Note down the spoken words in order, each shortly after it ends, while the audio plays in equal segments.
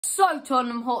So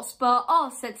Tottenham Hotspur are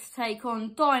set to take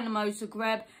on Dynamo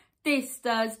Zagreb this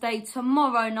Thursday,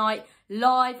 tomorrow night,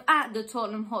 live at the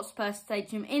Tottenham Hotspur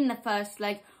Stadium in the first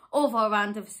leg of our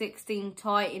round of 16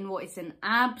 tie in what is an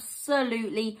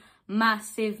absolutely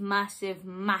massive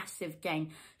game.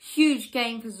 Huge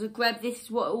game for Zagreb. This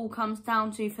is what it all comes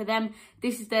down to for them.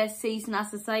 This is their season,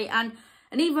 as I say, and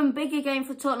an even bigger game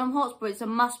for Tottenham Hotspur. It's a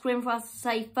must-win for us to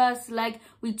say. First leg,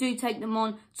 we do take them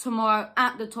on tomorrow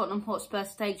at the Tottenham Hotspur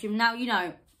Stadium. Now, you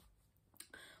know,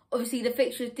 obviously the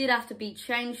fixtures did have to be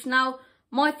changed. Now,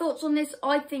 my thoughts on this,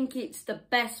 I think it's the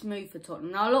best move for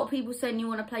Tottenham. Now, a lot of people saying you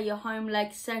want to play your home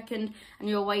leg second and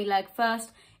your away leg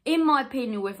first. In my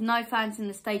opinion, with no fans in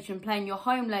the stadium, playing your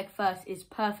home leg first is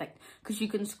perfect because you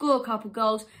can score a couple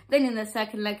goals. Then in the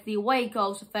second leg, the away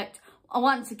goals effect,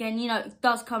 once again, you know, it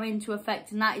does come into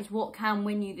effect, and that is what can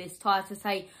win you this tie. To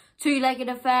say, two-legged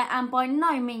affair, and by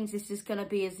no means this is going to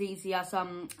be as easy as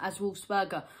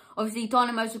Wolfsberger. Obviously,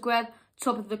 Dynamo Zagreb,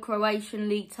 top of the Croatian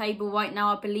league table right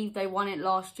now. I believe they won it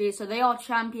last year, so they are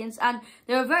champions, and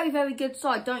they're a very good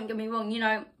side. Don't get me wrong, you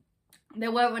know, they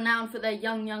were renowned for their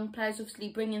young players, obviously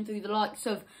bringing through the likes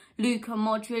of Luka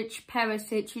Modric,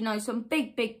 Perisic, you know, some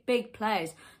big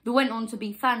players that went on to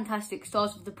be fantastic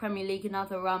stars of the Premier League and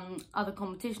other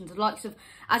competitions. The likes of,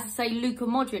 as I say, Luka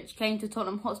Modric came to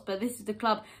Tottenham Hotspur. This is the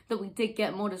club that we did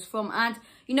get Modders from. And,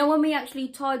 you know, when we actually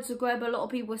tied Zagreb, a lot of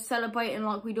people were celebrating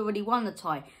like we'd already won the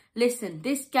tie. Listen,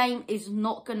 this game is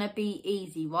not going to be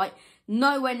easy, right?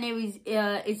 Nowhere near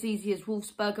as easy as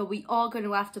Wolfsberger. We are going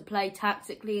to have to play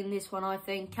tactically in this one, I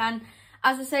think. And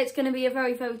as I say, it's going to be a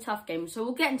very tough game. So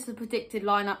we'll get into the predicted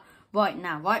lineup right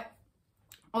now, right?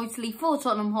 Obviously, for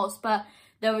Tottenham Hotspur,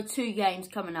 there are two games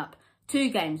coming up. Two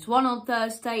games, one on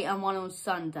Thursday and one on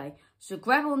Sunday.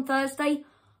 Zagreb on Thursday,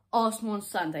 Arsenal on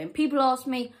Sunday. And people ask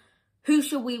me, who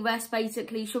should we rest,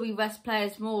 basically? Should we rest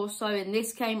players more so in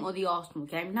this game or the Arsenal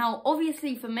game? Now,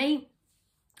 obviously for me,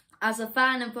 as a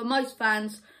fan, and for most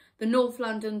fans, the North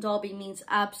London derby means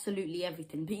absolutely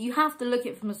everything. But you have to look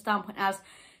at it from a standpoint as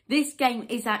this game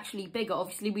is actually bigger.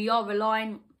 Obviously, we are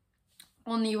relying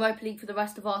on the Europa League for the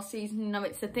rest of our season. You know,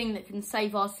 it's the thing that can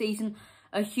save our season,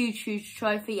 a huge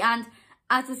trophy. And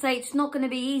as I say, it's not going to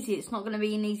be easy. It's not going to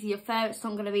be an easy affair. It's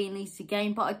not going to be an easy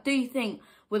game. But I do think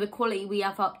with the quality we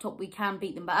have up top, we can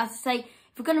beat them. But as I say,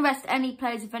 if we're going to rest any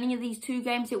players, if any of these two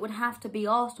games, it would have to be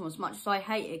Arsenal, as much as I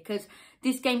hate it, because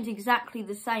this game's exactly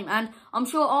the same. And I'm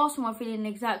sure Arsenal are feeling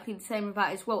exactly the same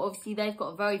about it as well. Obviously, they've got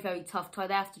a very tough tie.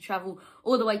 They have to travel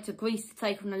all the way to Greece to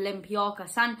take on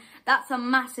Olympiacos. And that's a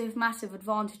massive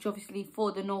advantage, obviously,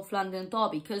 for the North London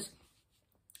derby, because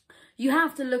you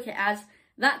have to look at it as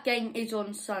that game is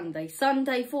on Sunday.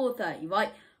 Sunday, 4:30,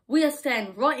 right? We are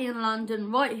staying right in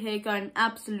London, right here, going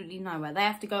absolutely nowhere. They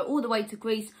have to go all the way to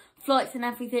Greece, flights and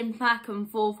everything, back and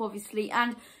forth, obviously.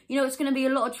 And, you know, it's going to be a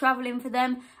lot of travelling for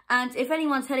them. And if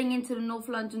anyone's heading into the North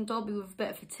London derby with a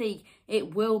bit of fatigue,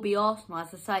 it will be Arsenal,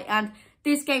 as I say. And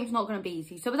this game's not going to be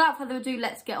easy. So without further ado,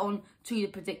 let's get on to the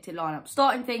predicted lineup.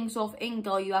 Starting things off, in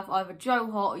goal, you have either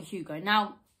Joe Hart or Hugo.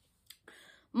 Now,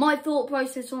 my thought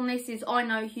process on this is I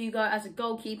know Hugo as a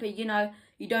goalkeeper, you know,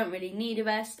 you don't really need a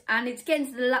rest. And it's getting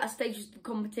to the latter stages of the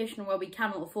competition where we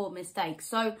cannot afford mistakes.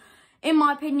 So, in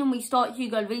my opinion, we start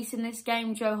Hugo Lloris in this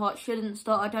game. Joe Hart shouldn't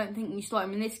start. I don't think we start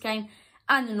him in this game.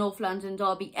 And the North London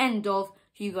derby, end of,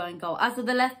 Hugo in goal. As for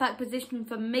the left-back position,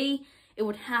 for me, it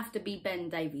would have to be Ben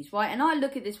Davies, right? And I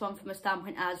look at this one from a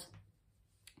standpoint as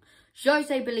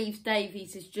Jose believes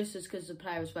Davies is just as good as a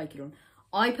player as Reguilon.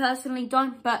 I personally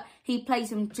don't, but he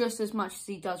plays him just as much as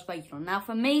he does Reguilon. Now,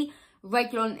 for me,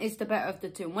 Reguilon is the better of the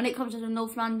two. And when it comes to the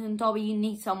North London derby, you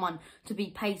need someone to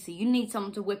be pacey. You need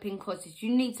someone to whip in crosses.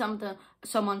 You need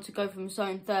someone to go from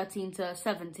zone 13 to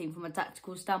 17 from a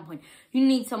tactical standpoint. You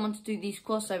need someone to do these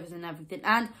crossovers and everything.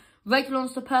 And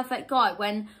Reguilon's the perfect guy.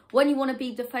 When you want to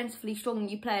be defensively strong and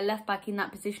you play a left-back in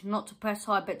that position, not to press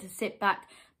high, but to sit back,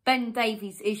 Ben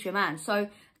Davies is your man. So,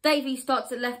 Davies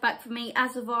starts at left-back for me.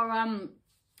 As of our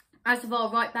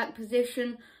right-back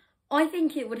position, I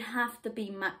think it would have to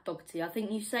be Matt Doherty. I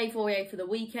think you save Aurier for the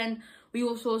weekend. We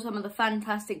all saw some of the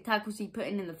fantastic tackles he put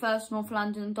in the first North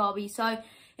London derby. So,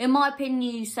 in my opinion,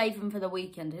 you save him for the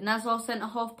weekend. And as our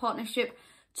centre-half partnership,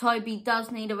 Toby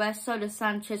does need a rest, so does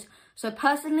Sanchez. So,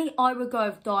 personally, I would go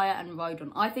with Dyer and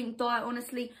Rodon. I think Dyer,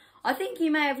 honestly, I think he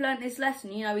may have learnt his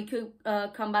lesson. You know, he could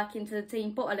come back into the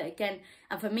team, bottle it again.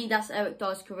 And for me, that's Eric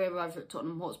Dyer's career over at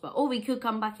Tottenham Hotspur. Or he could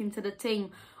come back into the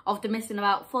team after missing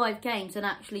about 5 games and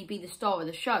actually be the star of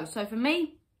the show. So for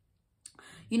me,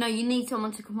 you know, you need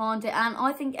someone to command it. And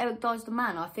I think Eric Dyer's the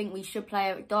man. I think we should play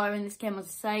Eric Dyer in this game, as I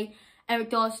say.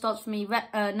 Eric Dyer starts for me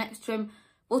next to him.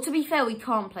 Well, to be fair, we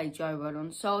can't play Joe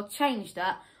Rodon, so I'll change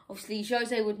that. Obviously,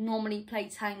 Jose would normally play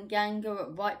Tanganga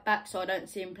at right back, so I don't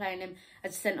see him playing him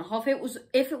as a centre-half.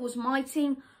 If it was my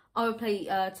team, I would play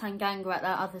Tanganga at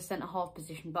that other centre-half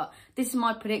position. But this is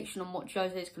my prediction on what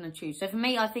Jose is going to choose. So for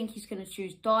me, I think he's going to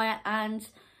choose Dyer and...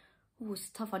 Oh, it's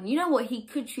a tough one. You know what? He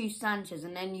could choose Sanchez,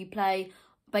 and then you play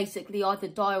basically either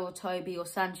Dyer or Toby, or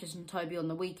Sanchez and Toby on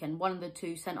the weekend. One of the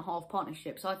two centre-half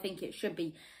partnerships. I think it should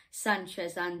be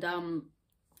Sanchez and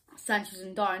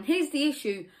Dyer. And here's the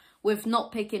issue with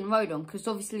not picking Rodon, because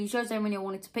obviously Jose Mourinho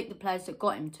wanted to pick the players that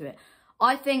got him to it.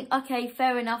 I think, okay,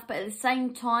 fair enough, but at the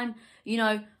same time, you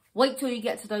know, wait till you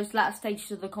get to those latter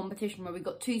stages of the competition where we've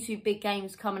got two big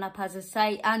games coming up, as I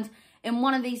say, and in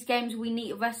one of these games we need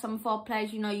to rest some of our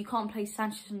players. You know, you can't play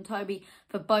Sanchez and Toby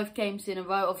for both games in a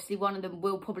row. Obviously, one of them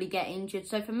will probably get injured.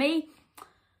 So for me,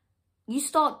 you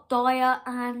start Dyer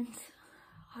and...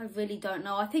 I really don't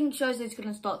know. I think Jose's going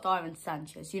to start Dyer and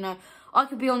Sanchez. You know, I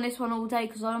could be on this one all day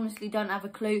because I honestly don't have a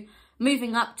clue.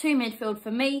 Moving up to midfield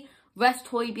for me, rest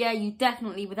Højbjerg. You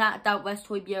definitely, without a doubt, rest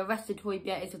Højbjerg. Rested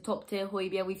Højbjerg is a top tier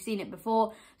Højbjerg. We've seen it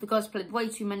before. The guy's played way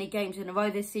too many games in a row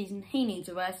this season. He needs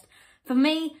a rest. For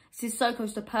me,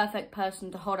 Sissoko's the perfect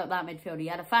person to hold up that midfield. He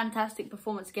had a fantastic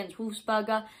performance against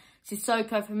Wolfsberger.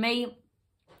 Sissoko, for me,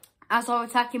 as our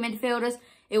attacking midfielders,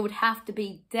 it would have to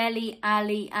be Dele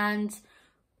Alli and...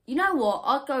 You know what?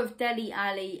 I'd go with Dele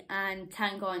Alli and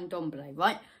Tanguy and Ndombele,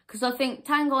 right? Because I think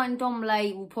Tanguy and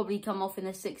Ndombele will probably come off in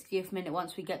the 60th minute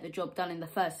once we get the job done in the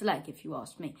first leg, if you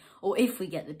ask me. Or if we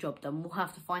get the job done, we'll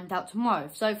have to find out tomorrow.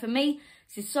 So for me,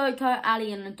 Sissoko,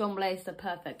 Ali and Ndombele is the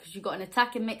perfect, because you've got an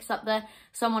attacking mix up there,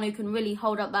 someone who can really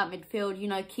hold up that midfield, you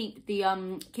know, keep the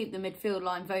midfield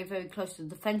line very, very close to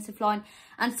the defensive line,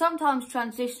 and sometimes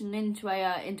transition into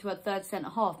a third centre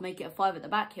half, make it a 5 at the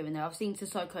back here and there. I've seen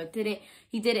Sissoko did it.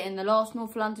 He did it in the last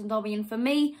North London derby, and for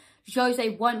me, Jose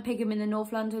won't pick him in the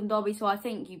North London derby, so I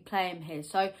think you play him here.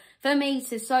 So for me,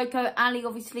 Sissoko, Ali,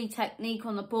 obviously technique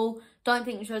on the ball. Don't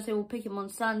think Jose will pick him on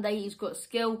Sunday. He's got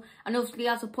skill and obviously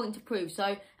has a point to prove.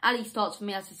 So Ali starts for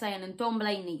me, as I say, and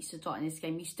Ndombele needs to start in this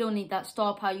game. You still need that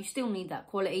star power. You still need that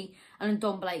quality, and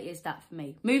Ndombele is that for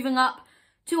me. Moving up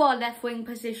to our left wing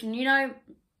position, you know,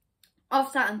 I've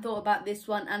sat and thought about this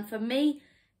one, and for me,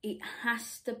 it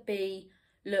has to be...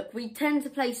 Look, we tend to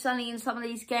play Sonny in some of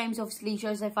these games. Obviously,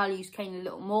 Jose values Kane a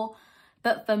little more.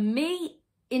 But for me,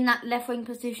 in that left wing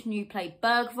position, you play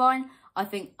Bergwijn. I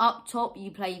think up top,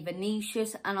 you play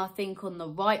Vinicius. And I think on the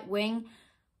right wing,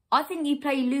 I think you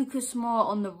play Lucas Moura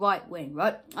on the right wing,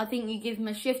 right? I think you give him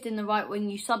a shift in the right wing.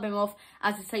 You sub him off.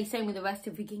 As I say, same with the rest.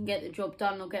 If we can get the job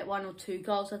done or get 1 or 2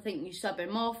 goals, I think you sub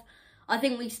him off. I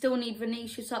think we still need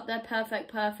Vinicius up there.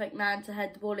 Perfect man to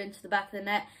head the ball into the back of the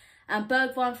net. And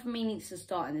Bergwijn, for me, needs to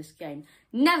start in this game.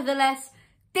 Nevertheless,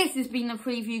 this has been the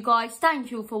preview, guys.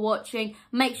 Thank you all for watching.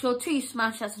 Make sure to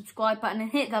smash that subscribe button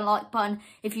and hit the like button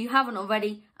if you haven't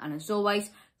already. And as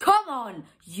always, come on,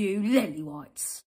 you lily whites.